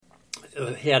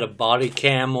he had a body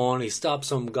cam on. He stopped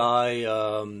some guy,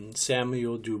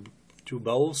 Samuel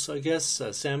Dubose, I guess.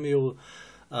 Samuel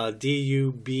Dubose.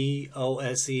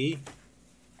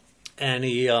 And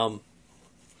he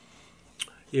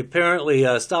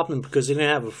apparently stopped him because he didn't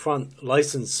have a front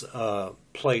license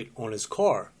plate on his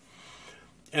car.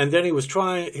 And then he was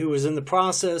in the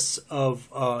process of,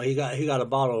 he got a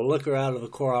bottle of liquor out of the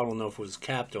car. I don't know if it was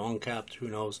capped or uncapped, who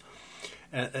knows.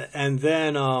 And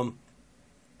then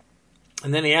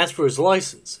he asked for his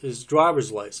license, his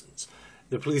driver's license.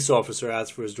 The police officer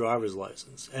asked for his driver's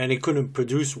license, and he couldn't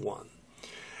produce one.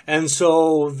 And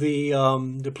so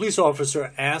the police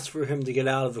officer asked for him to get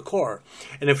out of the car.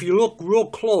 And if you look real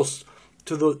close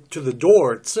to the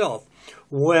door itself,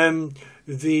 when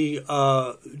the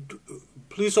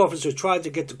police officer tried to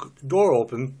get the door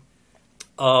open,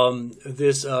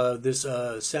 this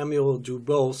Samuel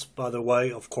Dubose, by the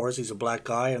way, of course, he's a black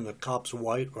guy and the cop's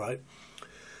white, right?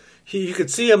 You could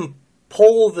see him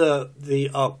pull the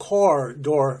car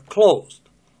door closed.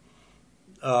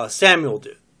 Samuel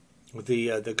did, with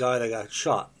the guy that got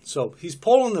shot. So he's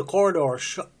pulling the car door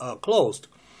closed,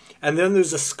 and then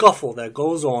there's a scuffle that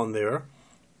goes on there.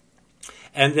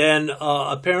 And then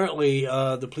apparently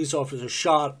the police officer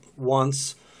shot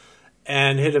once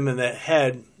and hit him in the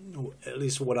head, at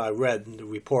least what I read in the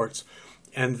reports.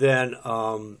 And then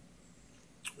the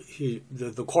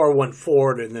car went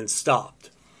forward and then stopped.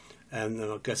 And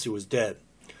I guess he was dead.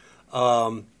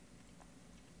 And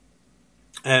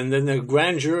then the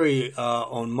grand jury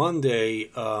on Monday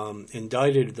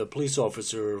indicted the police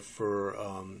officer for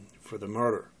the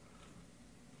murder.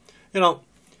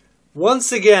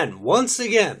 Once again,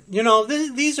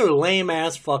 these are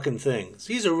lame-ass fucking things.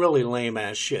 These are really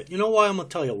lame-ass shit. You know why? I'm going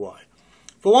to tell you why.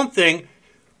 For one thing,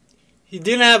 he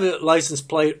didn't have a license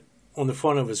plate on the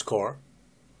front of his car.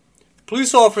 The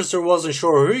police officer wasn't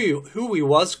sure who he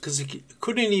was because he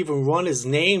couldn't even run his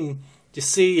name to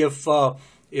see if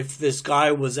this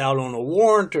guy was out on a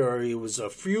warrant or he was a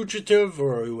fugitive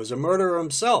or he was a murderer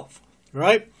himself,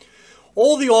 right?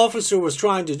 All the officer was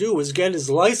trying to do was get his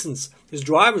license, his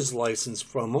driver's license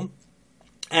from him,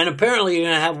 and apparently he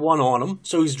didn't have one on him,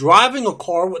 so he's driving a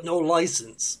car with no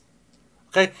license.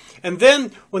 Okay, and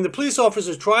then when the police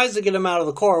officer tries to get him out of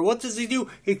the car, what does he do?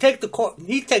 He takes the car,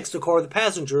 the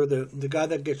passenger, the guy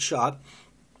that gets shot.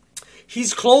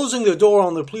 He's closing the door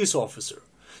on the police officer.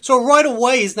 So right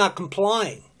away he's not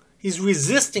complying. He's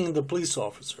resisting the police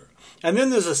officer. And then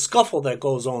there's a scuffle that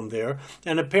goes on there,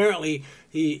 and apparently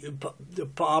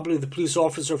probably the police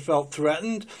officer felt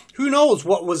threatened. Who knows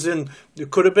what was in?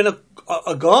 It could have been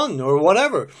a gun or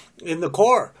whatever in the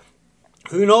car.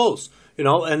 Who knows?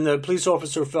 And the police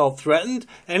officer felt threatened,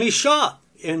 and he shot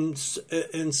in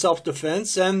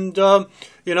self-defense. And the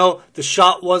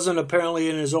shot wasn't apparently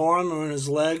in his arm or in his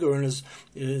leg or in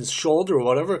his shoulder or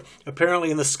whatever. Apparently,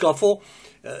 in the scuffle,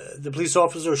 the police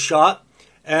officer shot,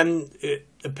 and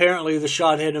apparently the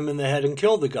shot hit him in the head and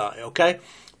killed the guy. Okay,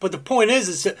 but the point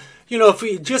is that if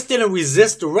he just didn't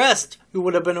resist arrest, he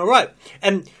would have been all right.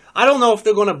 And I don't know if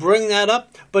they're going to bring that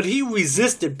up, but he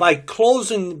resisted by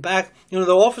closing back.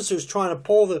 The officer's trying to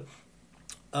pull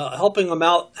helping him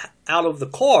out of the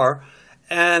car,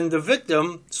 and the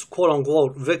victim, quote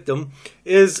unquote victim,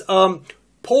 is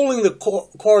pulling the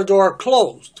car door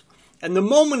closed. And the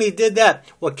moment he did that,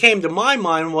 what came to my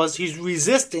mind was he's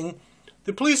resisting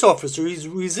the police officer. He's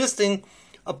resisting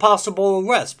a possible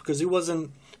arrest because he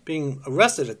wasn't being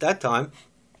arrested at that time,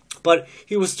 but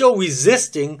he was still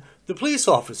resisting the police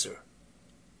officer.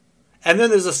 And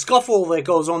then there's a scuffle that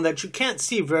goes on that you can't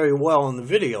see very well in the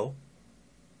video.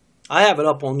 I have it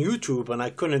up on YouTube and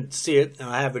I couldn't see it, and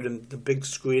I have it in the big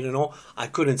screen and all. I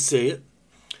couldn't see it.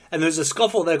 And there's a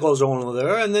scuffle that goes on over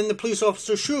there, and then the police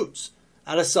officer shoots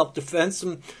out of self-defense,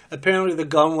 and apparently the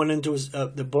gun went into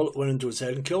the bullet went into his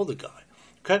head and killed the guy.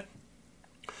 Okay?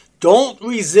 Don't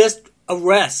resist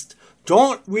arrest.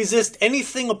 Don't resist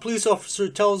anything a police officer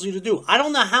tells you to do. I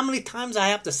don't know how many times I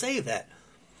have to say that.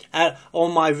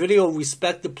 On my video,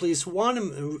 Respect the Police 1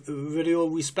 and video,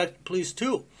 Respect the Police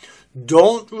 2.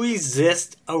 Don't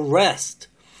resist arrest.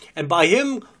 And by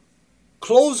him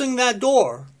closing that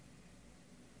door,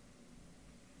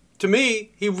 to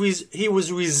me, he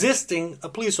was resisting a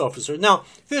police officer. Now,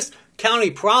 this county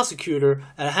prosecutor,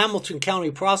 a Hamilton County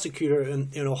prosecutor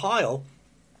in Ohio,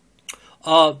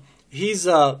 he's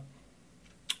I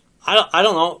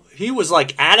don't know. He was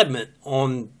like adamant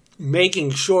on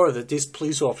making sure that this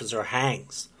police officer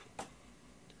hangs.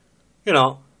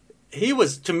 He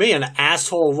was, to me, an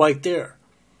asshole right there.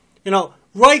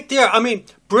 Right there. I mean,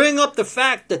 bring up the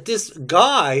fact that this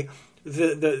guy,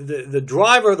 the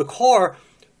driver of the car,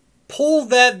 pulled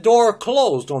that door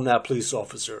closed on that police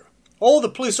officer. All the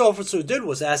police officer did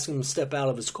was ask him to step out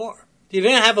of his car. He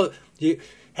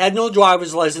had no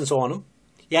driver's license on him.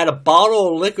 He had a bottle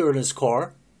of liquor in his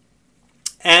car.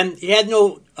 And he had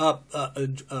no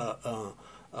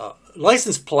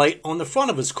license plate on the front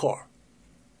of his car.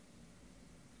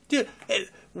 Dude,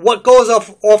 what goes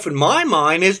off in my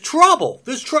mind is trouble.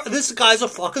 This guy's a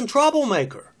fucking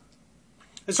troublemaker.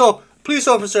 And so, police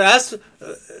officer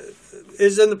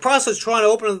is in the process trying to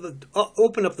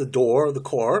open up the door of the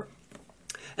car,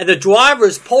 and the driver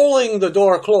is pulling the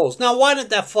door closed. Now, why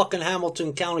didn't that fucking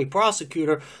Hamilton County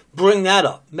prosecutor bring that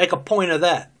up? Make a point of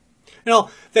that. You know,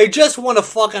 they just want to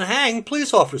fucking hang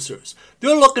police officers.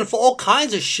 They're looking for all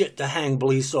kinds of shit to hang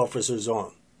police officers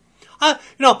on.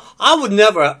 I would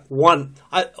never want,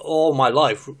 all my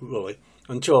life, really,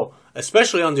 until,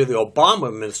 especially under the Obama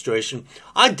administration,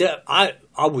 I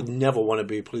would never want to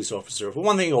be a police officer. For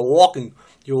one thing, you're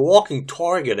a walking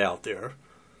target out there.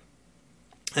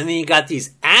 And then you got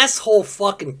these asshole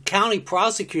fucking county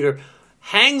prosecutor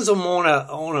hangs them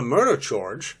on a murder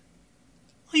charge.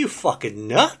 Are you fucking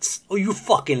nuts? Are you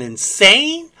fucking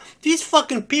insane? These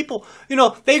fucking people,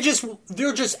 they're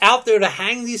just out there to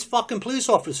hang these fucking police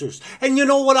officers. And you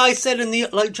know what I said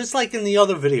just like in the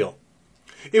other video.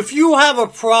 If you have a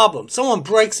problem, someone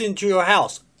breaks into your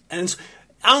house, and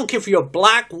I don't care if you're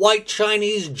black, white,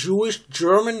 Chinese, Jewish,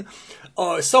 German,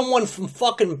 or someone from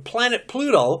fucking planet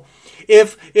Pluto,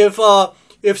 if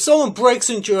someone breaks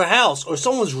into your house, or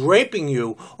someone's raping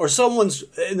you, or someone's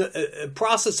in the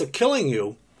process of killing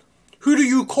you, who do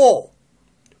you call?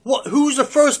 Who's the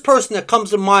first person that comes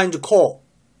to mind to call?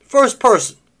 First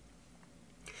person.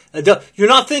 You're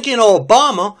not thinking of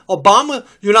Obama. Obama,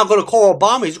 you're not going to call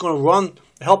Obama. He's going to run,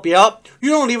 help you out.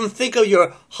 You don't even think of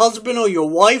your husband or your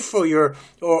wife or your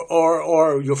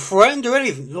friend or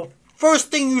anything. The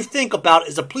first thing you think about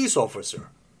is a police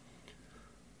officer.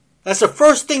 That's the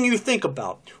first thing you think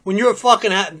about. When you're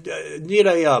fucking need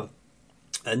a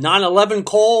 911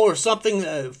 call or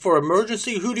something for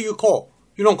emergency, who do you call?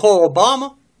 You don't call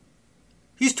Obama.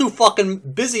 He's too fucking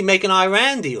busy making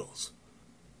Iran deals.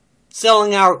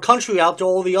 Selling our country out to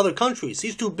all the other countries.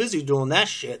 He's too busy doing that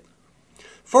shit.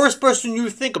 First person you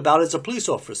think about is a police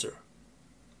officer.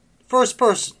 First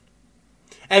person.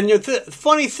 And the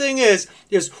funny thing is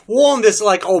we're on this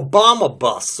like Obama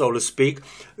bus, so to speak,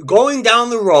 going down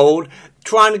the road,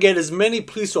 trying to get as many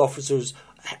police officers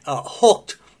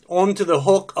hooked onto the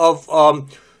hook of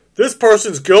this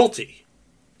person's guilty.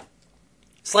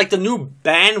 It's like the new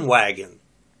bandwagon.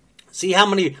 See how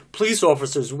many police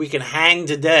officers we can hang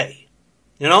today.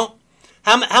 You know?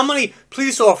 How many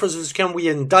police officers can we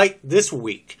indict this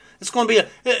week? It's going to be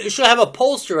it should have a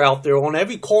poster out there on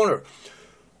every corner.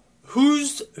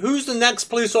 Who's the next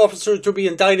police officer to be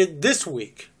indicted this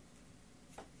week?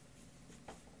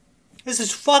 This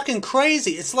is fucking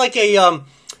crazy. It's like a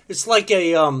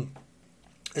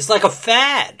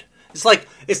fad.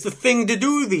 It's the thing to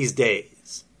do these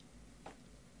days.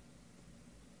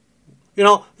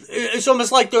 It's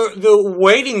almost like they're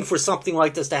waiting for something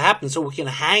like this to happen so we can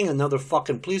hang another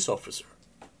fucking police officer.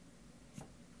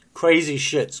 Crazy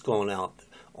shit's going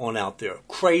on out there.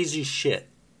 Crazy shit.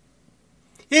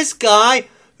 This guy,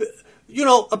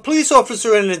 a police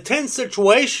officer in an intense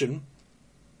situation,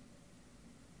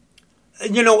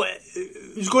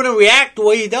 is going to react the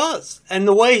way he does. And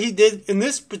the way he did in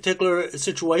this particular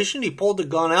situation, he pulled the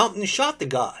gun out and he shot the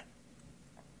guy.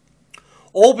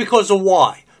 All because of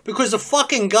why? Because the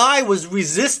fucking guy was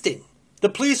resisting the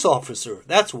police officer.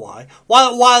 That's why.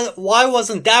 Why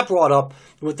wasn't that brought up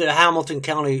with the Hamilton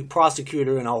County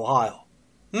prosecutor in Ohio?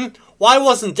 Why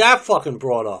wasn't that fucking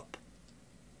brought up?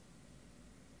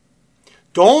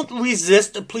 Don't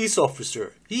resist a police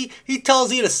officer. He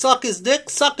tells you to suck his dick,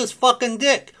 suck his fucking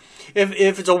dick.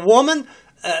 If it's a woman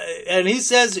and he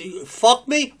says, fuck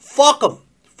me, fuck him.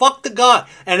 Fuck the guy.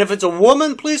 And if it's a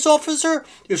woman police officer,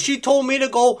 if she told me to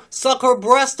go suck her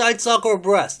breast, I'd suck her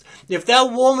breast. If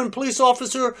that woman police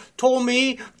officer told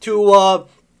me to, I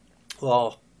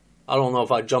don't know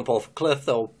if I'd jump off a cliff,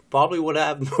 though. Probably would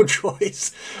have no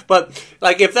choice. But,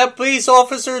 like, if that police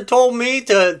officer told me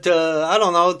to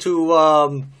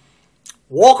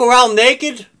walk around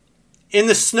naked in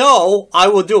the snow, I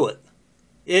will do it.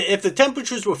 If the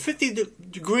temperatures were 50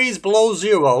 degrees below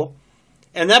zero,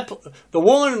 and the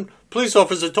woman police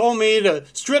officer told me to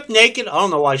strip naked, I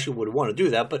don't know why she would want to do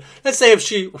that, but let's say if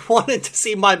she wanted to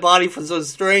see my body for some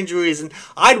strange reason,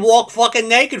 I'd walk fucking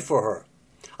naked for her.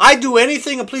 I'd do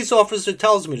anything a police officer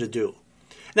tells me to do.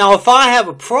 Now, if I have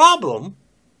a problem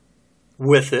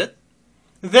with it,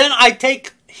 then I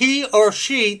take he or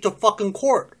she to fucking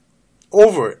court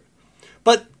over it.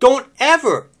 But don't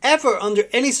ever, ever, under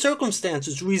any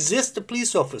circumstances, resist the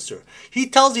police officer. He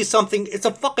tells you something, it's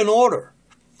a fucking order.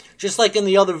 Just like in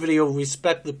the other video,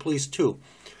 respect the police too.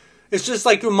 It's just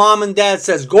like your mom and dad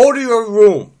says, go to your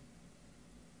room.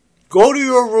 Go to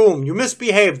your room. You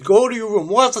misbehaved. Go to your room.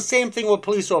 Well, it's the same thing with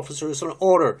police officers. It's an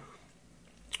order.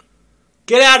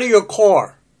 Get out of your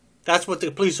car. That's what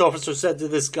the police officer said to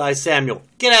this guy, Samuel.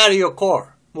 Get out of your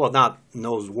car. Well, not in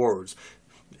those words.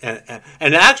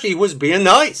 And actually, he was being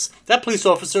nice. That police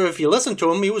officer, if you listen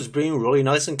to him, he was being really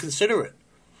nice and considerate.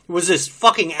 It was this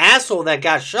fucking asshole that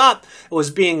got shot that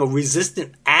was being a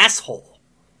resistant asshole,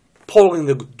 pulling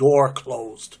the door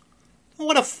closed.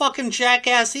 What a fucking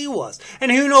jackass he was.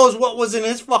 And who knows what was in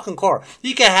his fucking car.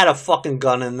 He could have had a fucking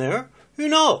gun in there. Who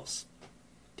knows?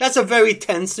 That's a very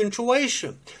tense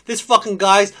situation. This fucking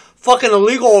guy's fucking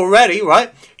illegal already,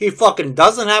 right? He fucking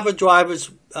doesn't have a driver's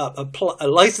a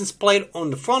license plate on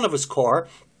the front of his car.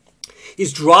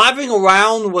 He's driving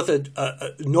around with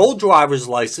a no driver's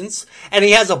license, and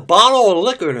he has a bottle of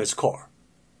liquor in his car.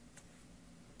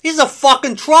 He's a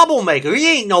fucking troublemaker.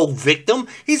 He ain't no victim.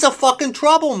 He's a fucking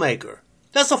troublemaker.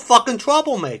 That's a fucking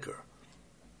troublemaker.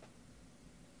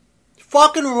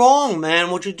 Fucking wrong, man.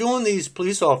 What you're doing to these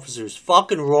police officers.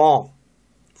 Fucking wrong.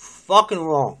 Fucking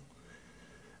wrong.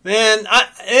 Man,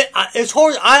 it's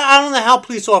hard. I don't know how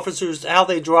police officers, how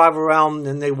they drive around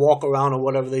and they walk around or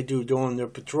whatever they do during their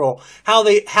patrol. How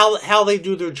they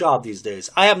do their job these days.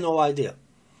 I have no idea.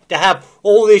 To have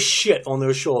all this shit on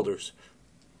their shoulders.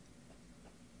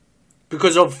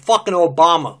 Because of fucking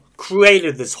Obama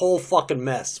created this whole fucking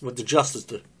mess with the Justice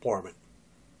Department.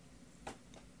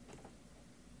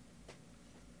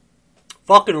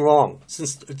 Fucking wrong.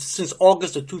 Since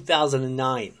August of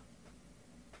 2009.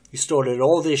 You started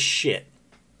all this shit.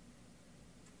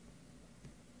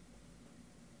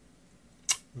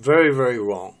 Very, very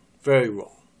wrong. Very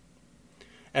wrong.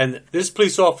 And this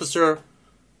police officer,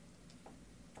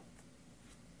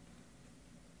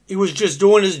 he was just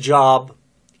doing his job.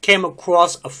 Came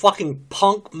across a fucking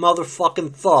punk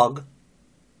motherfucking thug.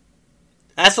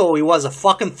 That's all he was, a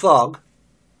fucking thug.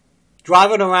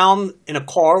 Driving around in a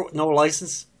car with no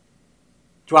license.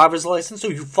 Driver's license?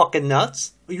 Are you fucking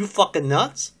nuts? Are you fucking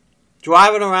nuts?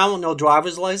 Driving around with no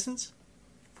driver's license?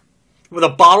 With a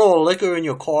bottle of liquor in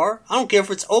your car? I don't care if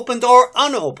it's opened or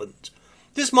unopened.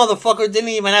 This motherfucker didn't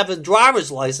even have a driver's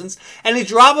license, and he's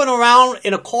driving around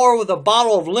in a car with a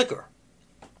bottle of liquor.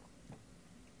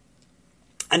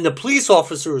 And the police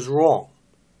officer is wrong.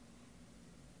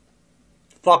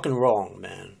 Fucking wrong,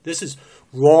 man. This is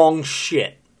wrong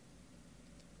shit.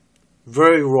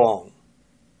 Very wrong.